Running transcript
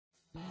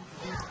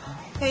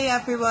Hey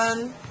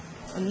everyone,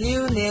 a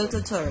new nail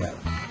tutorial.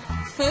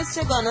 First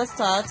you're gonna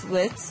start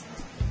with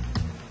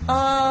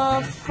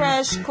a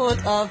fresh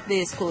coat of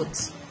base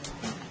coat.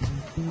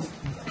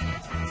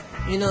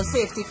 You know,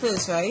 safety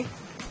first, right?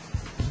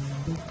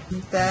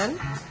 Then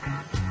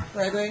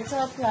we're going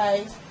to apply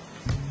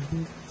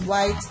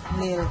white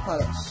nail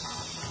polish.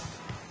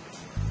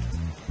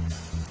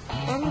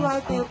 Any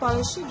white nail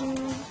polish you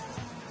do.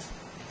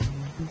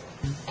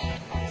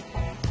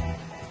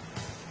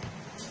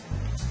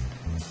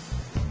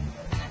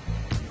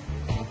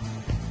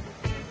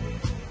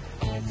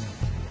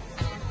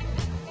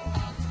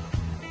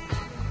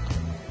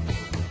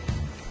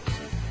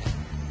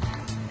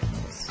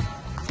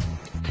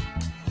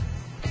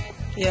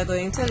 You're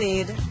going to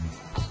need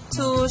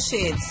 2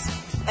 shades.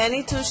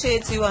 Any 2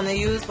 shades you want to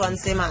use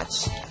once they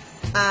match.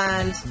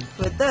 And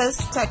with this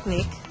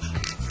technique,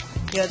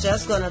 you're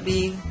just going to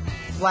be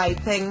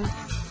wiping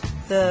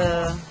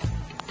the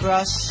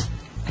brush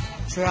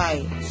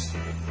dry.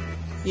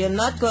 You're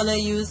not going to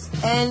use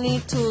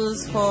any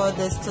tools for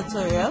this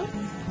tutorial.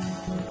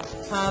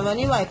 When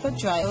you wipe it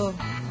dry,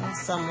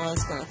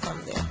 someone's going to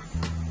come there.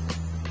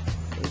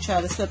 You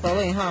try to slip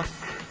away, huh?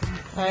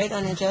 Alright,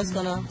 and you're just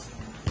going to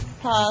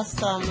pass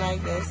some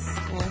like this,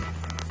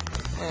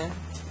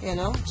 you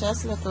know,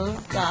 just little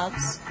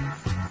dabs,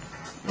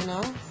 you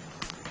know,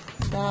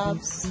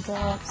 dabs,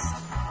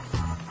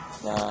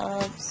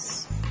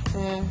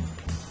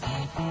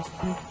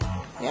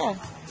 yeah,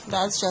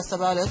 that's just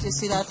about it. You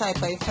see that type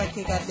of effect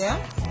you got there?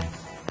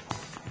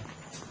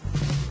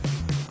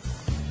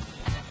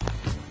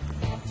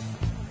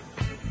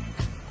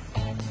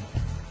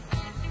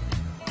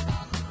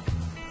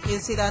 You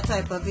see that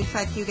type of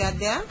effect you get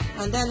there?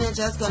 And then you're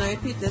just going to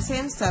repeat the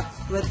same step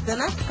with the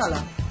next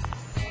color.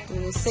 Do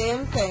the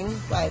same thing,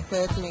 wipe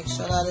it, make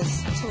sure that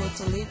it's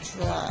totally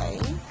dry.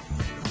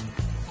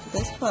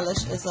 This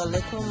polish is a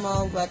little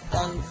more wet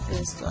than the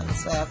first one,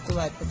 so I have to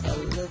wipe it a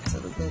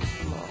little bit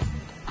more.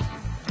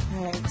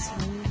 Alright, so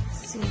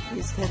let's see if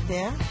it's good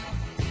there.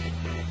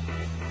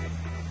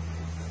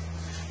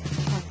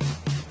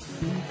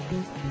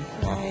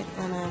 Right,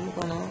 and I'm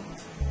gonna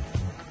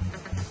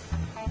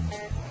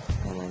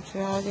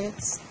drag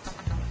it.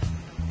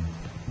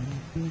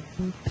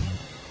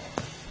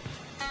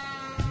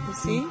 You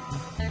see?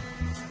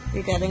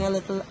 You're getting a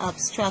little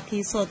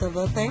abstract-y sort of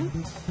a thing.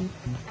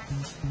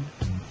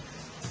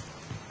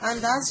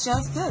 And that's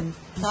just it.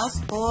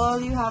 That's all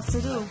you have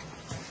to do.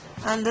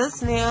 And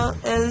this nail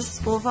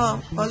is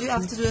over. All you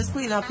have to do is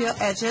clean up your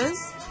edges,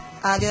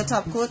 add your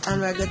top coat,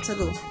 and we're good to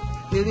go.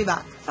 We'll be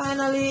back.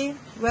 Finally,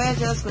 we're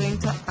just going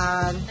to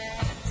add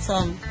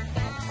some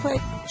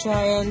quick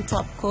drying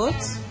top coat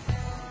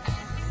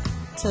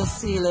to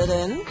seal it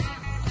in,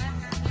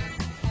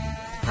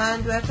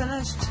 and we're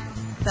finished.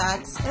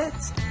 That's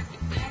it.